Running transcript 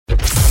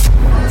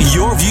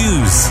Your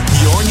views,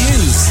 your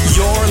news,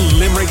 your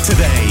Limerick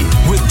Today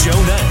with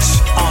Joe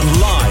Nash on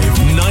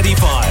Live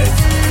 95.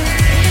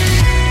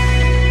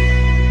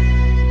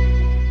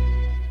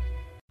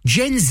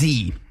 Gen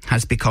Z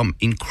has become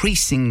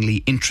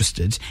increasingly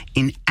interested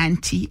in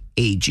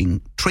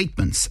anti-aging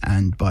treatments.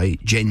 And by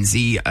Gen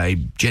Z,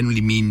 I generally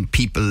mean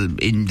people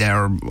in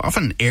their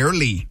often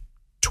early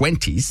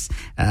 20s.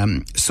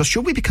 So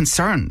should we be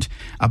concerned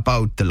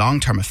about the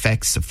long-term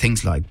effects of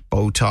things like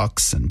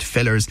Botox and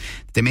fillers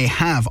they may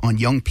have on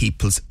young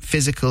people's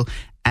physical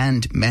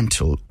and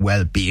mental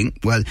well-being?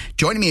 Well,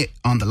 joining me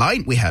on the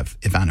line, we have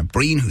Ivana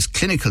Breen, who's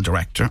Clinical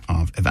Director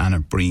of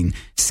Ivana Breen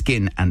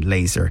Skin and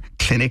Laser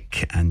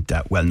Clinic, and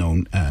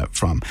well-known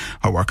from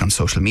her work on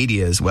social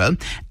media as well.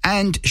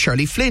 And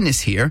Shirley Flynn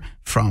is here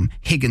from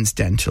Higgins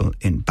Dental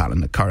in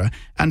Ballinacurra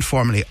and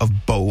formerly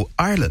of Bow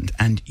Ireland.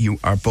 And you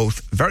are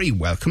both very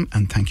welcome,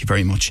 and thank you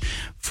very much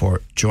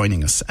for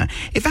joining us.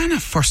 Ivana,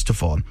 first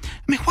of all,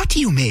 what do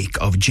you make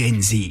of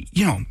Gen Z?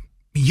 You know,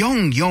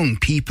 young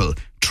people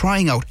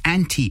trying out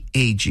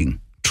anti-aging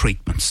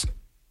treatments.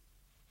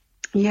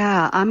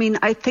 Yeah,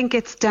 I think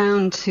it's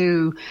down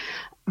to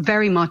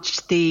very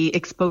much the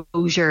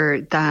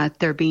exposure that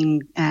they're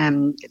being,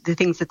 the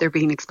things that they're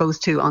being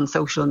exposed to on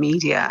social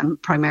media. And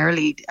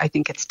primarily, I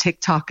think it's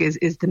TikTok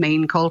is the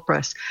main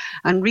culprit.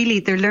 And really,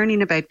 they're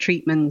learning about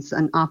treatments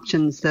and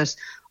options that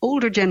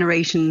older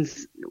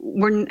generations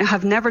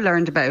have never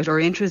learned about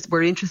or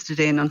were interested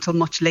in until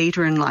much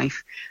later in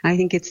life. And I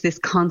think it's this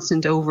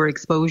constant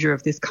overexposure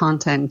of this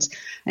content,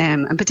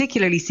 and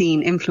particularly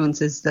seeing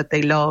influences that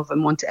they love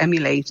and want to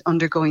emulate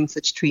undergoing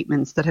such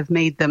treatments that have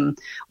made them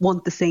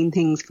want the same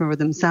things for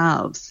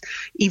themselves,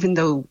 even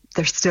though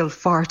they're still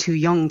far too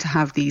young to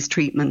have these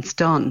treatments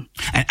done.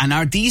 And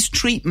are these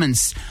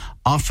treatments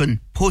often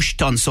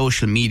pushed on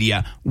social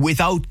media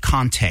without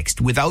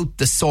context, without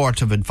the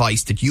sort of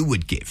advice that you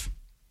would give?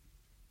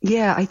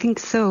 Yeah, I think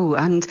so.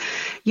 And,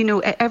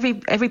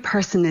 every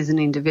person is an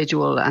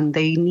individual, and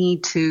they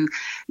need to,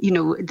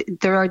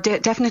 there are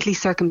definitely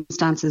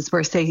circumstances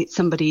where, say,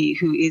 somebody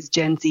who is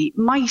Gen Z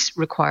might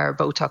require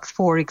Botox.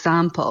 For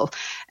example,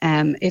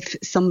 if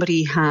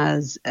somebody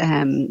has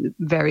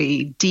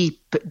very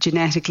deep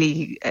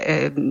genetically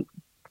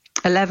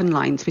 11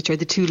 lines, which are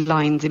the two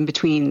lines in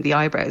between the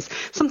eyebrows,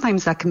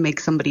 sometimes that can make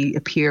somebody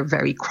appear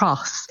very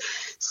cross.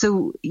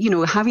 So,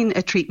 having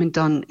a treatment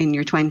done in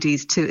your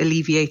 20s to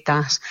alleviate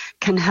that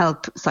can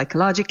help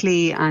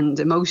psychologically and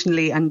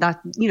emotionally. And that,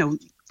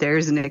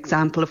 there's an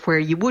example of where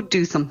you would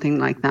do something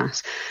like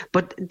that.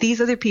 But these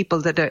other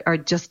people that are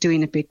just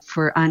doing it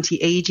for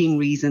anti-aging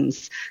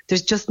reasons,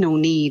 there's just no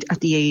need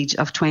at the age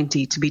of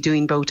 20 to be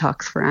doing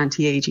Botox for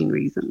anti-aging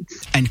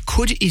reasons. And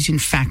could it in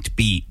fact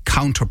be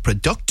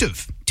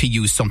counterproductive to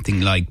use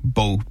something like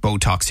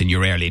Botox in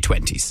your early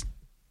 20s?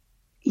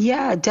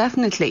 Yeah,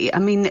 definitely.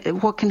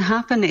 What can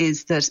happen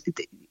is that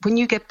when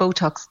you get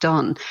Botox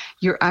done,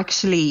 you're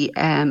actually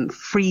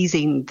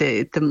freezing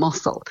the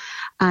muscle.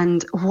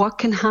 And what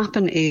can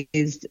happen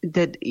is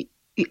that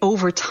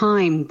over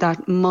time,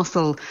 that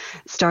muscle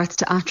starts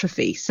to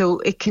atrophy. So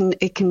it can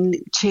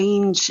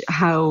change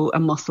how a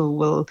muscle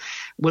will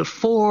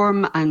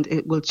form, and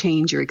it will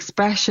change your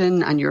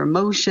expression and your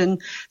emotion.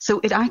 So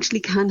it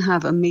actually can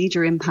have a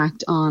major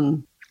impact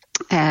on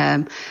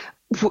how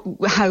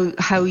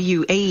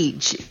you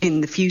age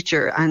in the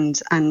future and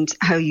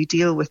how you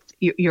deal with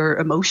your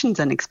emotions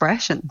and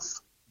expressions.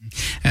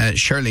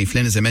 Shirley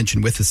Flynn, as I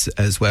mentioned, with us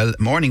as well.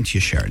 Morning to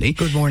you, Shirley.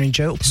 Good morning,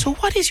 Joe. So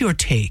what is your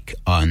take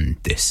on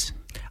this?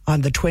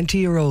 On the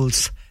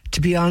 20-year-olds,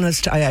 to be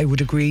honest, I would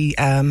agree.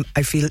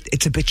 I feel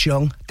it's a bit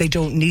young. They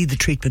don't need the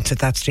treatments at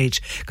that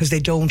stage because they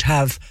don't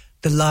have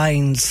the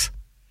lines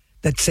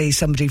that, say,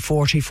 somebody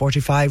 40,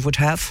 45 would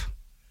have.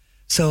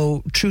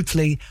 So,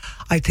 truthfully,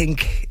 I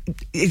think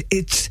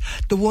it's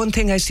the one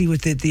thing I see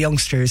with the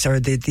youngsters or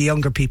the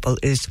younger people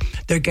is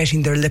they're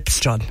getting their lips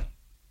done.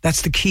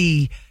 That's the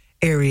key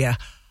area.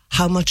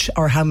 How much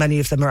or how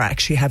many of them are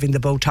actually having the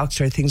Botox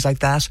or things like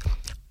that,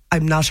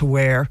 I'm not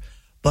aware.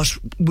 But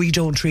we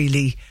don't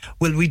really,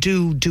 we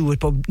do it,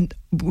 but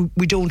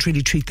we don't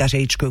really treat that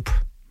age group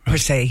per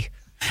se.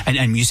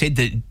 And you said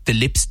the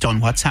lips done,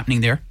 what's happening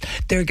there?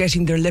 They're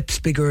getting their lips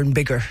bigger and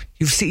bigger.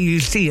 You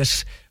see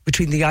it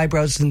between the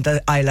eyebrows and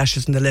the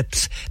eyelashes and the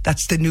lips.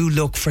 That's the new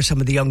look for some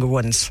of the younger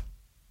ones.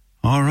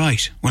 All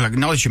right. Well,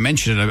 now that you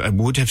mentioned it, I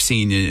would have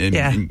seen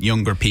in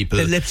younger people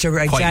the lips are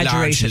quite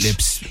exaggerated. Large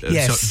lips,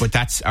 yes. But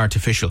that's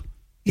artificial.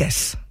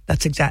 Yes,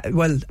 that's exactly.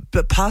 Well,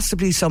 but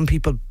possibly some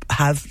people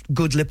have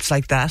good lips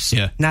like that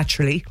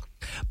naturally,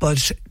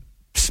 but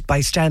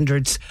by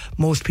standards,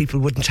 most people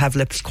wouldn't have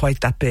lips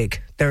quite that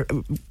big.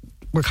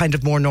 We're kind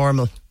of more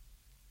normal.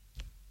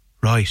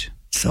 Right.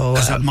 So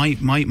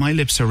my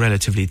lips are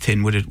relatively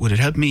thin. Would it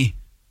help me?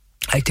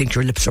 I think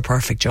your lips are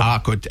perfect, Joe.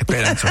 Good.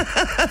 Great answer.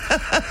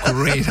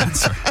 Great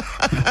answer.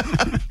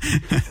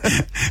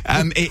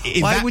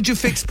 Why would you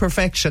fix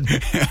perfection?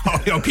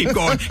 Keep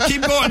going.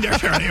 Keep going there,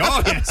 Shirley.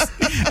 Oh, yes.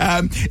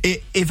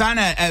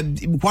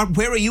 Ivana,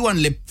 where are you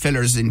on lip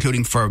fillers,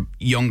 including for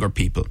younger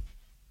people?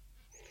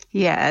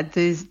 Yeah,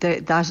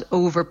 that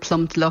over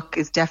plumped look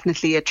is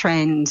definitely a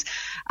trend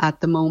at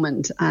the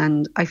moment,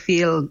 and I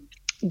feel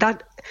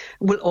that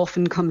will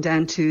often come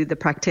down to the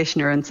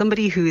practitioner, and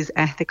somebody who is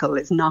ethical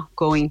is not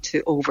going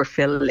to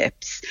overfill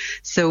lips.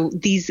 So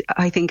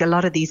I think a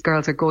lot of these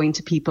girls are going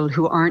to people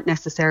who aren't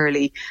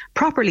necessarily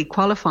properly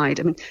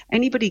qualified. I mean,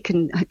 anybody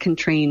can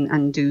train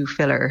and do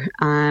filler.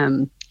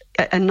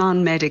 A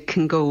non-medic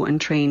can go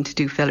and train to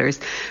do fillers,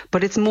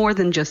 but it's more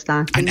than just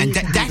that. And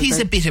that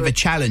is a bit of a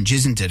challenge,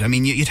 isn't it? I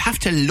mean, you'd have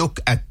to look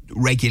at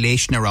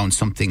regulation around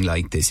something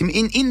like this.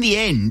 In the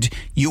end,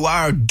 you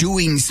are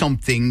doing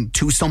something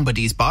to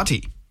somebody's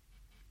body.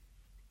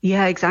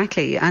 Yeah,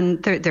 exactly.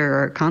 And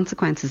there are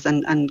consequences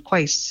and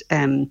quite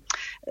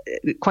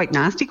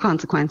nasty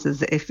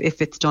consequences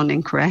if it's done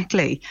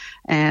incorrectly.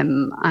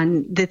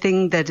 And the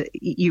thing that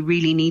you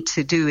really need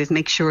to do is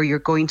make sure you're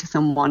going to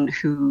someone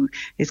who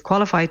is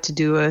qualified to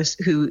do it,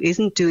 who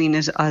isn't doing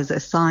it as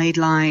a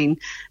sideline,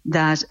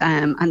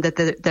 and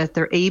that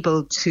they're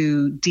able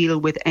to deal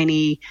with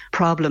any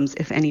problems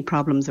if any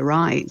problems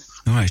arise.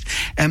 All right.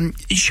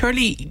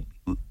 Shirley,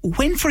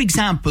 when, for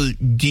example,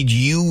 did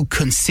you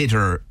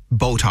consider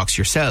Botox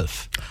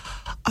yourself?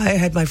 I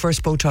had my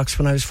first Botox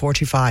when I was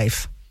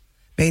 45,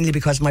 mainly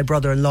because my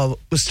brother-in-law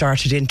was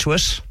started into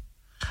it,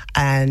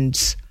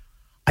 and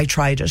I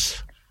tried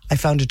it. I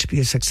found it to be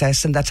a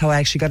success, and that's how I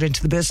actually got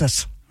into the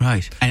business.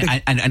 Right.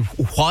 And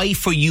why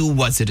for you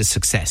was it a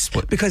success?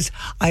 Because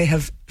I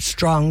have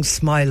strong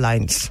smile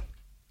lines,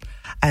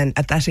 and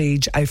at that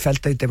age I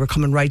felt that they were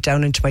coming right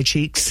down into my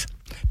cheeks.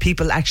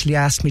 People actually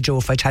asked me, Joe,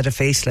 if I'd had a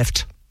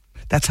facelift.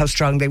 That's how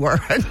strong they were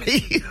on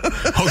me.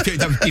 Okay,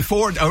 that was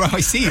before. Oh, I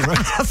see. Right.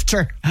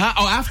 After.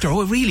 After.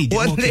 Oh, really?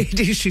 One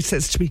lady, she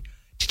says to me,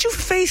 "Did you have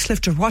a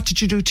facelift, or what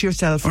did you do to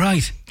yourself?"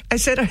 Right. I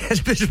said I had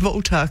a bit of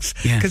Botox,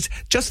 because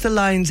just the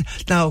lines.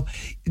 Now,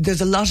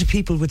 there's a lot of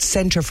people with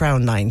centre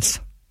frown lines.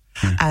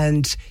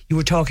 And you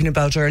were talking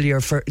about earlier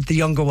for the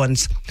younger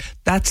ones.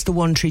 That's the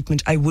one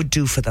treatment I would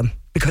do for them,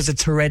 because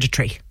it's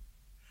hereditary.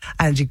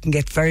 And you can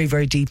get very,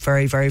 very deep,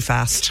 very, very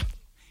fast.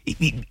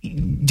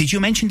 Did you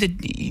mention that,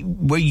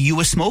 were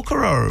you a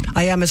smoker or?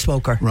 I am a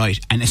smoker. Right.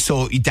 And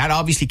so that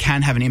obviously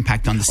can have an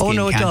impact on the skin. Oh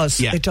no, it does.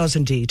 Yeah. It does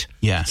indeed.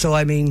 Yeah. So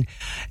I mean,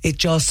 it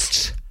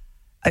just,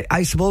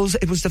 I suppose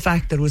it was the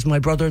fact that it was my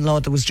brother-in-law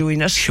that was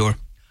doing it. Sure.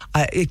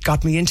 It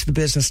got me into the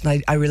business,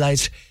 and I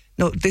realised,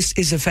 no, this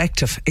is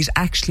effective. It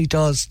actually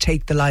does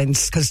take the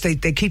lines, because they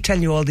keep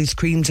telling you all these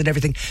creams and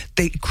everything.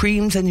 The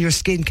creams and your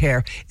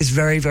skincare is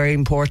very, very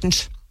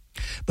important,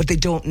 but they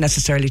don't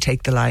necessarily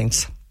take the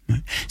lines.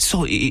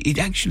 So it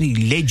actually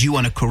led you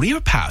on a career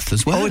path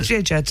as well. Oh, it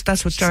did, yeah.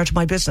 That's what started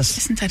my business.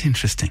 Isn't that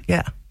interesting?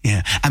 Yeah.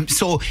 Yeah.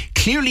 So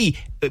clearly,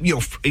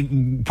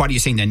 what are you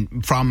saying then?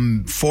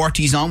 From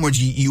 40s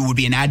onwards, you would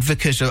be an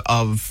advocate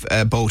of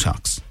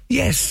Botox?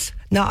 Yes.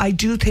 Now, I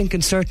do think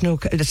in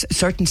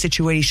certain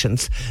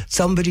situations,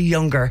 somebody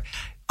younger,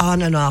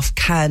 on and off,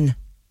 can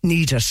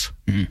need it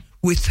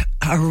with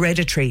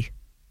hereditary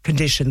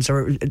conditions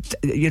or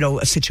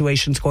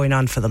situations going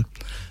on for them.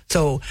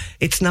 So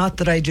it's not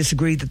that I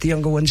disagree that the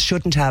younger ones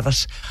shouldn't have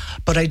it,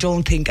 but I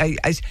don't think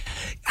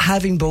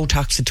having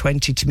Botox at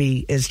 20 to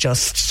me is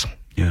just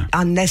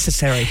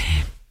unnecessary.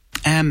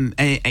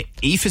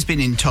 Eve has been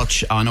in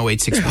touch on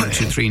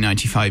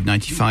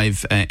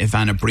 08612395595,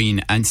 Ivana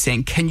Breen, and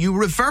saying, can you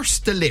reverse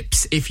the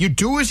lips if you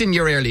do it in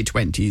your early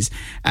 20s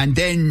and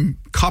then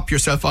cop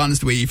yourself on, as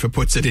the way Eva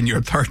puts it, in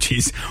your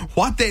 30s?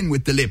 What then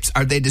with the lips?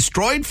 Are they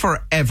destroyed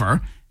forever?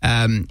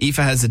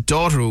 Eva has a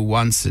daughter who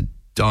wants it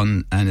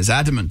done and is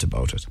adamant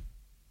about it.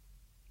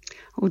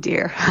 Oh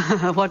dear.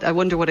 I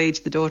wonder what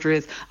age the daughter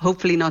is.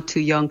 Hopefully not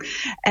too young.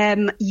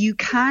 You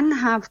can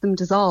have them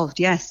dissolved,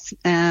 yes.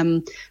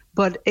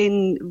 But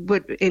in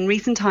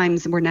recent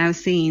times, we're now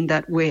seeing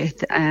that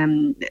with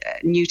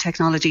new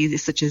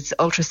technologies such as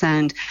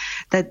ultrasound,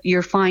 that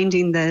you're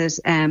finding that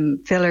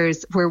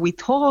fillers, where we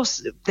thought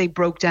they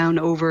broke down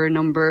over a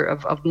number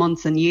of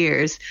months and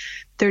years,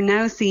 they're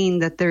now seeing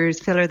that there's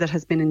filler that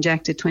has been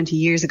injected 20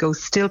 years ago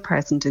still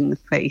present in the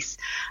face.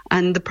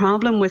 And the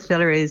problem with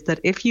filler is that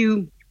if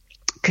you're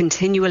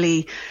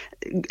continually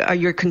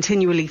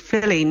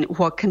filling,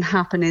 what can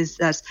happen is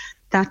that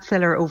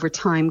filler over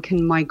time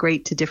can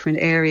migrate to different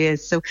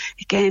areas. So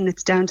again,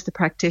 it's down to the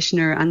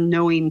practitioner and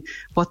knowing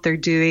what they're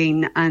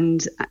doing.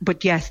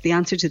 But yes, the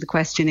answer to the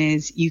question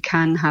is you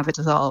can have it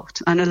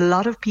dissolved. And a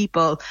lot of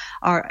people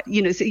are,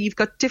 so you've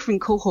got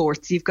different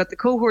cohorts. You've got the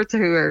cohorts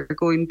who are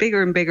going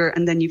bigger and bigger,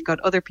 and then you've got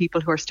other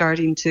people who are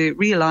starting to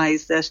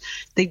realise that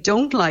they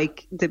don't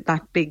like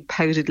that big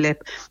pouted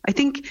lip. I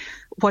think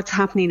what's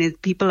happening is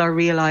people are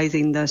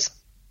realising that,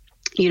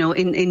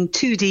 in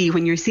 2D,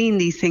 when you're seeing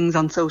these things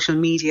on social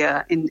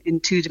media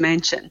in 2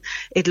 dimension,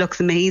 it looks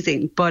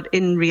amazing. But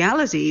in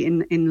reality,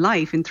 in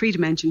life, in 3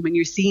 dimension, when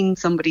you're seeing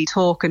somebody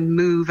talk and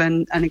move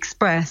and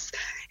express,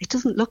 it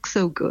doesn't look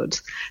so good.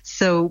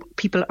 So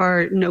people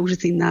are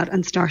noticing that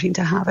and starting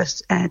to have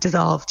it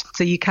dissolved.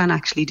 So you can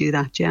actually do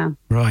that, yeah.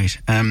 Right.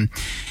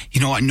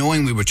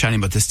 Knowing we were chatting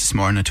about this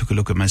morning, I took a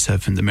look at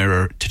myself in the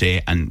mirror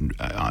today and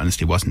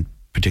honestly wasn't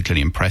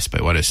particularly impressed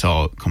by what I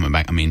saw coming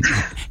back. I mean,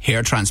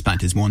 hair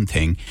transplant is one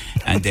thing,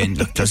 and then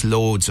look, there's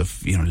loads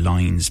of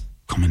lines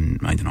coming,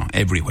 I don't know,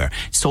 everywhere.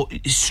 So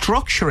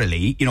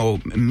structurally,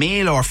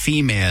 male or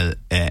female,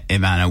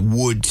 Ivana,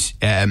 would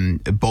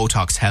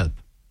Botox help?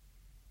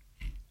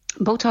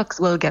 Botox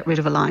will get rid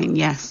of a line,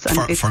 yes.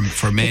 And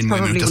for men,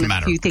 women, it doesn't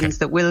matter. Few things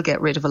that will get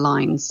rid of a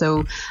line.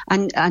 So,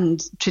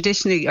 and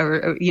traditionally,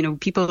 or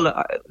people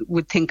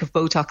would think of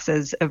Botox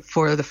as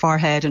for the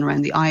forehead and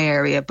around the eye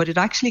area, but it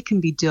actually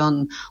can be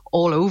done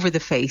all over the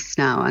face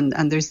now.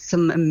 And there's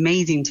some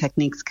amazing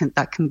techniques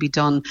that can be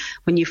done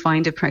when you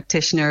find a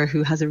practitioner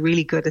who has a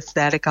really good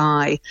aesthetic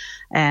eye.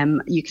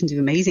 You can do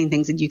amazing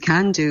things, and you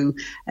can do.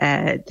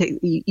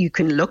 You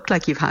can look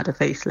like you've had a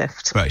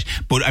facelift. Right,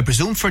 but I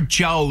presume for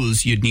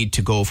jowls you'd need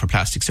to go for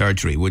plastic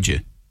surgery, would you?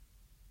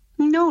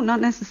 No,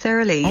 not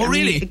necessarily. Oh,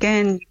 really?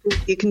 Again,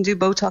 you can do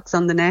Botox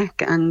on the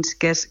neck and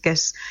get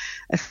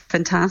a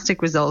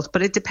fantastic result,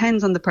 but it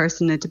depends on the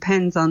person. It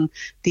depends on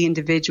the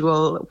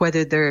individual,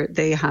 whether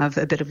they have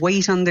a bit of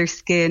weight on their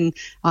skin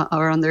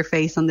or on their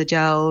face on the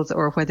jowls,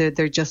 or whether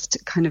they're just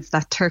kind of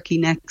that turkey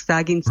neck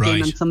sagging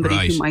skin on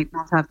somebody who might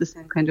not have the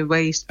same kind of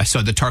weight.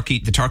 So the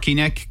turkey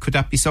neck, could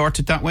that be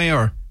sorted that way,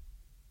 or?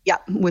 Yeah,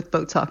 with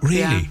Botox.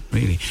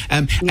 Really.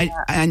 And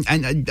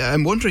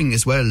I'm wondering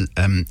as well,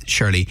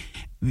 Shirley,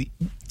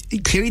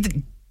 clearly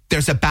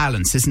there's a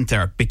balance, isn't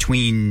there,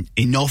 between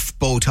enough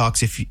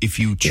Botox if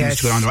you choose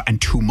to go on, and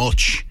too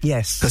much.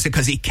 Yes.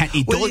 Because it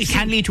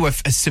can lead to a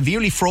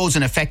severely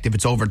frozen effect if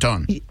it's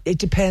overdone. It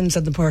depends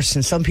on the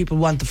person. Some people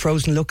want the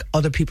frozen look,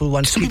 other people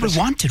want Some people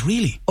want it,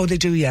 really? Oh, they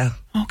do, yeah.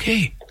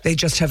 Okay. They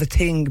just have a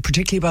thing,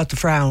 particularly about the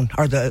frown,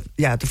 or the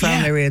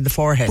frown area in the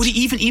forehead. But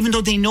even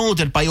though they know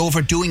that by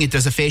overdoing it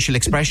there's a facial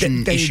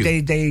expression issue.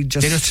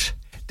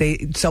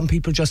 Some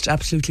people just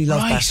absolutely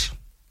love that.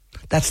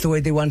 That's the way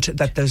they want it,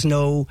 that there's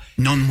no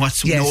no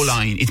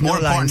line. It's more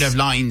important to have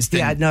lines than...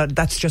 Yeah, no,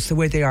 that's just the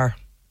way they are.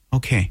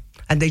 Okay.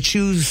 And they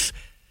choose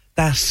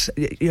that,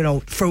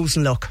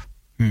 frozen look.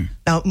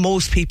 Now,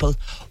 most people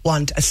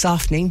want a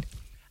softening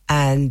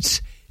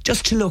and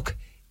just to look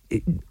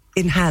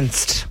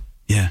enhanced.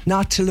 Yeah.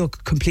 Not to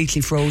look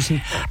completely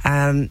frozen.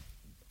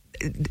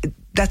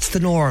 That's the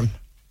norm.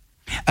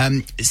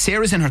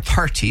 Sarah's in her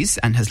 30s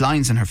and has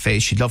lines on her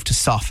face she'd love to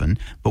soften,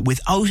 but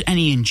without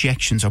any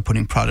injections or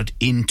putting product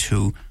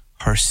into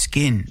her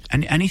skin.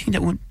 And anything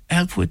that would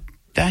help with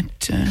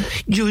that?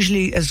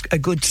 Usually as a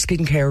good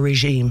skincare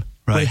regime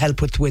will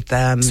help with so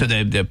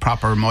the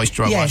proper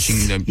moisture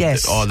washing,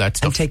 all that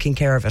stuff. And taking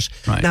care of it.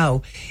 Right.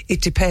 Now,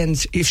 it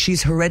depends. If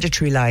she's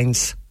hereditary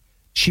lines,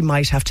 she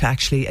might have to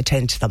actually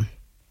attend to them.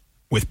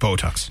 With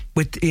Botox?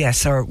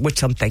 Or with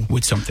something.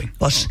 With something.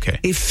 But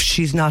if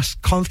she's not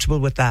comfortable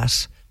with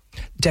that,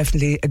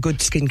 definitely a good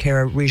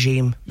skincare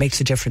regime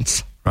makes a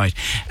difference. Right.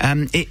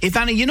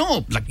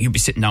 Ivana, like you'd be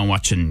sitting down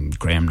watching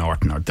Graham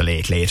Norton or The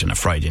Late Late on a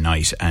Friday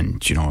night,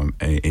 and,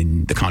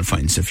 in the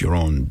confines of your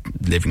own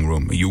living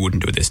room, you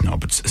wouldn't do this now,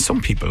 but some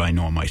people I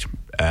know might.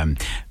 And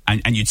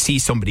you'd see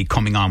somebody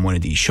coming on one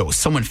of these shows,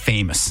 someone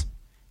famous,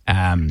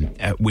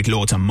 with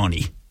loads of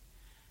money.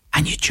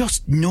 And you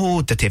just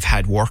know that they've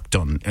had work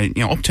done,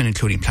 up to and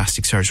including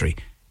plastic surgery.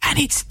 And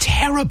it's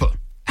terrible.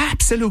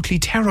 Absolutely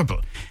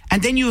terrible.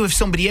 And then you have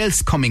somebody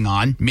else coming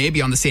on,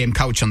 maybe on the same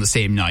couch on the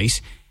same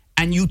night,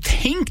 and you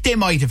think they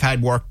might have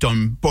had work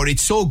done, but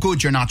it's so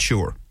good you're not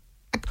sure.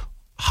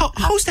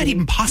 How's that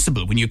even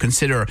possible when you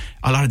consider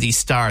a lot of these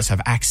stars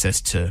have access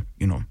to,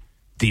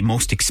 the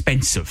most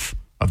expensive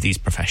of these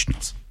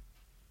professionals?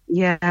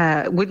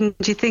 Yeah,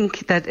 wouldn't you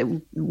think that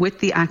with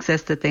the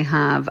access that they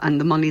have and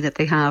the money that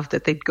they have,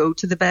 that they'd go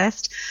to the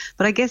best?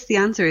 But I guess the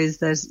answer is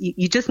that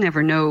you just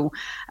never know.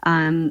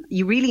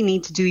 You really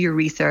need to do your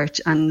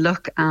research and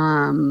look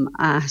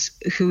at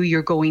who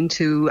you're going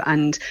to,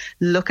 and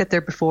look at their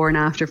before and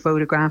after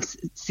photographs,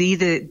 see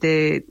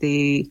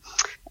the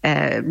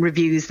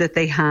reviews that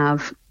they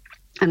have,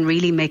 and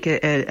really make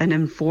an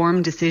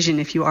informed decision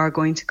if you are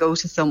going to go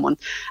to someone,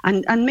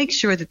 and make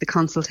sure that the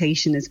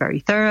consultation is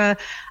very thorough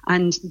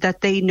and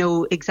that they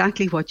know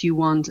exactly what you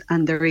want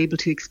and they're able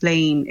to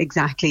explain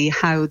exactly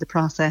how the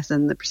process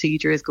and the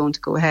procedure is going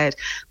to go ahead.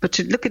 But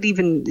to look at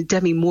even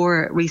Demi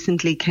Moore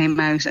recently came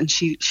out, and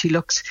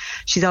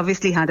she's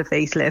obviously had a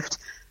facelift.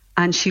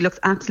 And she looks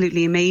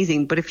absolutely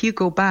amazing. But if you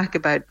go back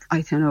about,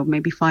 I don't know,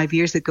 maybe 5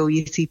 years ago,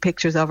 you see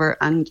pictures of her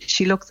and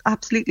she looks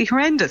absolutely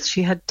horrendous.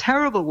 She had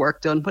terrible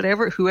work done.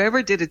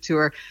 Whoever did it to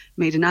her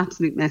made an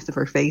absolute mess of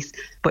her face.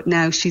 But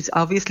now she's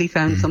obviously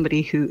found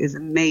somebody who is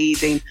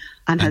amazing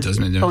and has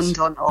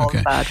undone all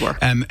the bad work.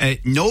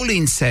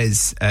 Nolene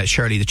says,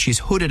 Shirley, that she's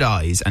hooded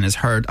eyes and has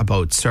heard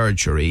about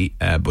surgery,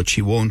 but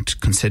she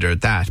won't consider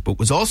that, but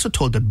was also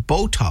told that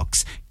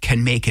Botox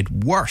can make it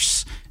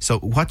worse. So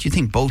what do you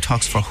think?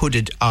 Botox for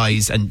hooded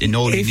eyes, and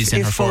Nolene is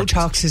in her 40s. If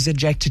Botox is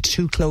injected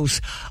too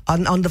close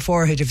on the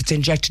forehead, if it's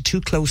injected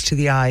too close to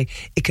the eye,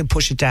 it can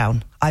push it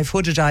down. I've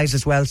hooded eyes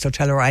as well, so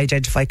tell her I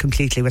identify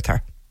completely with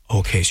her.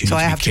 Okay, so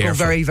I have to go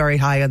very, very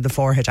high on the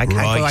forehead. I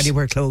can't go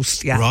anywhere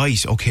close. Yeah.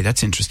 Right, okay,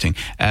 that's interesting.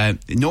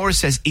 Nora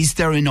says, is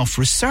there enough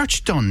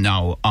research done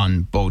now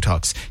on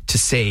Botox to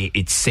say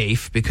it's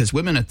safe? Because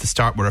women at the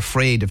start were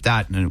afraid of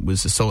that, and it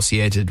was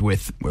associated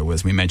with,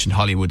 as we mentioned,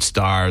 Hollywood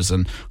stars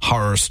and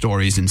horror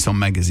stories in some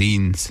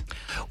magazines.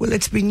 Well,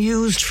 it's been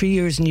used for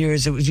years and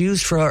years. It was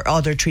used for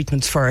other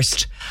treatments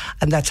first,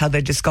 and that's how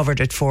they discovered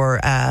it for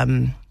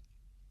the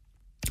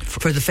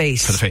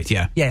face. For the face,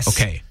 yeah. Yes.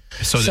 Okay.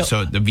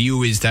 So the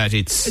view is that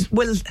it's...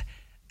 Well,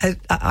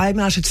 I'm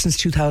at it since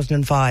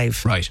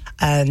 2005. Right.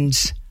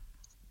 And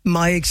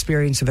my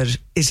experience of it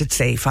is it's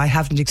safe. I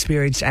haven't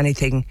experienced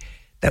anything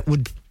that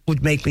would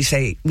make me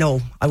say,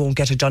 no, I won't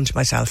get it done to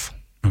myself.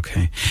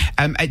 Okay.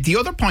 The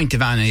other point,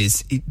 Ivana,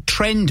 is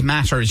trend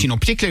matters,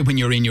 particularly when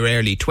you're in your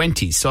early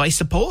 20s. So I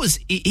suppose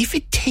if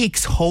it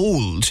takes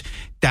hold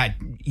that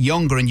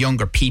younger and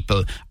younger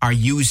people are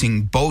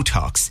using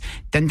Botox,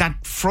 then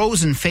that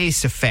frozen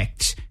face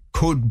effect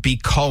could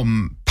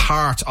become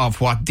part of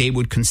what they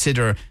would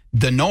consider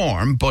the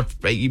norm. But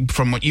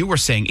from what you were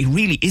saying, it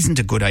really isn't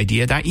a good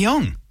idea that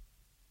young.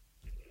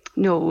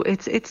 No,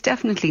 it's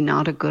definitely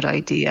not a good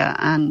idea,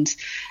 and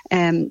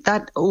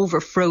that over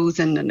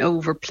frozen and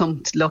over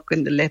plumped look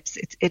in the lips,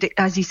 it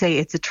as you say,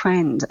 it's a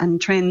trend,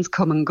 and trends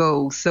come and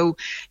go. So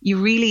you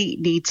really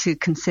need to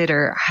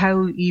consider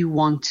how you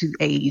want to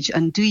age,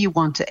 and do you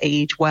want to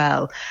age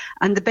well?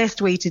 And the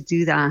best way to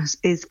do that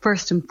is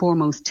first and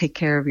foremost take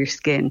care of your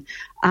skin.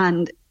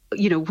 And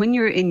when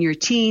you're in your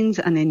teens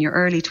and in your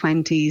early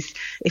 20s,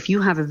 if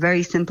you have a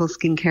very simple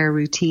skincare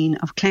routine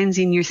of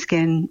cleansing your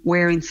skin,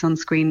 wearing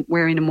sunscreen,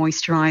 wearing a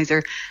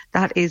moisturizer,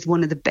 that is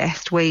one of the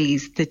best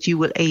ways that you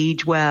will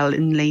age well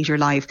in later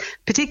life,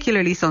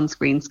 particularly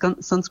sunscreen.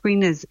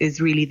 Sunscreen is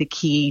really the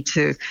key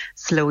to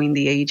slowing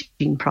the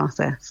aging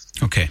process.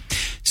 Okay.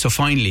 So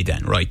finally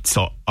then, right,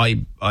 so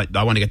I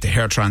want to get the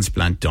hair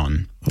transplant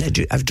done.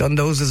 I've done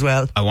those as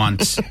well. I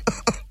want...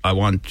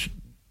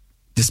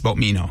 This is about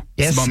me now.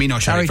 Yes. It's about me now,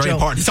 Shirley. Very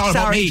important. It's all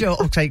about me. Joe.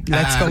 Okay,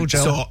 let's go,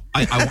 Joe. So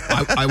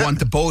I want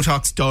the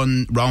Botox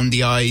done round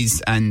the eyes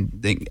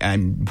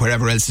and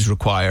wherever else is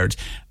required.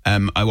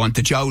 I want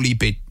the jowly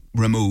bit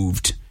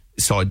removed.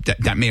 So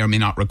that may or may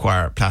not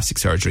require plastic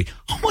surgery.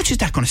 How much is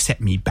that going to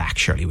set me back,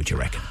 Shirley, would you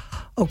reckon?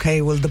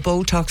 Okay, well, the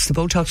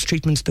Botox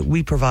treatments that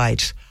we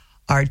provide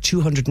are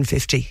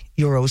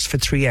 €250 for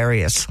 3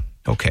 areas.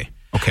 Okay.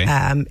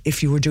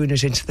 If you were doing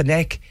it into the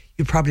neck,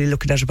 you're probably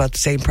looking at about the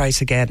same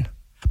price again.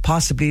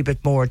 Possibly a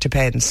bit more,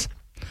 depends.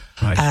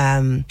 Right.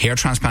 Hair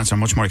transplants are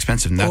much more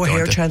expensive than that. Oh,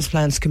 hair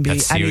transplants can be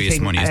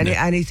anything, money,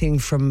 anything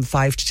from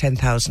 5,000 to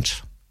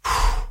 10,000.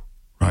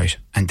 Right.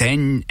 And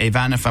then,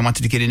 Ivana, if I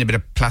wanted to get in a bit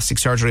of plastic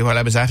surgery while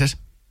I was at it?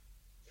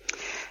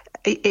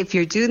 If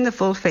you're doing the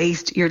full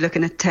face, you're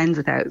looking at tens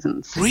of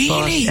thousands.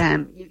 Really?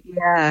 But,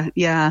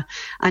 yeah.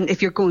 And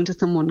if you're going to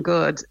someone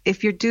good,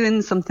 if you're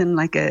doing something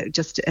like a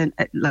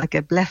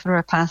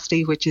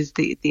blepharoplasty, which is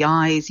the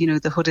eyes,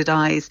 the hooded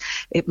eyes,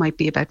 it might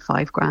be about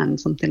 $5,000,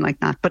 something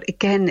like that. But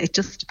again, it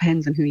just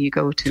depends on who you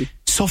go to.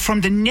 So from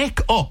the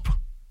neck up,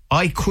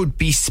 I could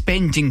be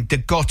spending the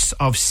guts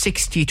of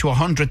 60 to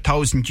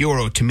 100,000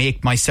 euro to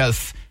make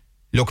myself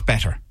look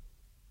better.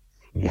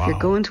 Wow. If you're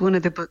going to one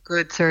of the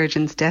good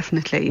surgeons,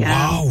 definitely.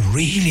 Wow,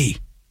 really?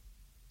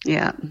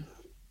 Yeah.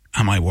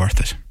 Am I worth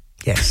it?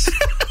 Yes.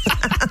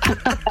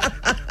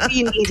 Do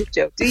you need it,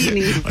 Joe? Do you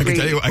need it? I can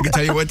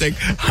tell you one thing.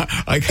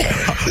 I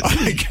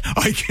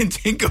can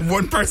think of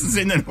one person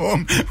sitting at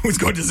home who's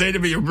going to say to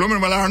me, "Your blooming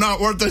well are not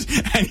worth it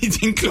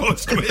anything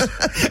close to it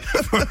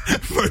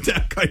for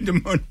that kind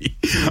of money."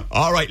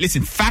 All right,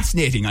 listen,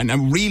 fascinating, and I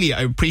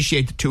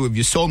appreciate the two of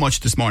you so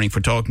much this morning for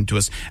talking to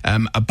us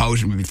about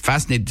it. We'll be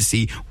fascinated to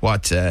see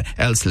what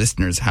else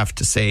listeners have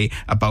to say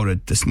about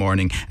it this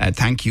morning.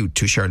 Thank you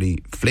to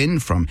Shirley Flynn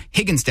from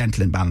Higgins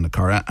Dental in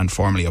Ballinacurra and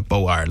formerly of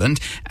Bow Ireland,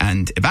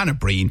 and Ivana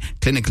Breen,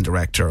 Clinical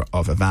Director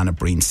of Ivana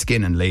Breen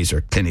Skin and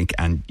Laser Clinic,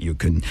 and you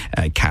can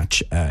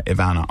catch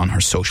Ivana on her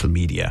social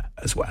media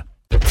as well.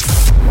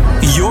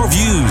 Your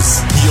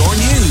views, your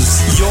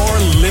news, your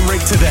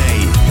Limerick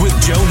Today with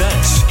Joe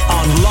Nash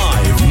on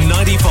Live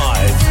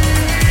 95.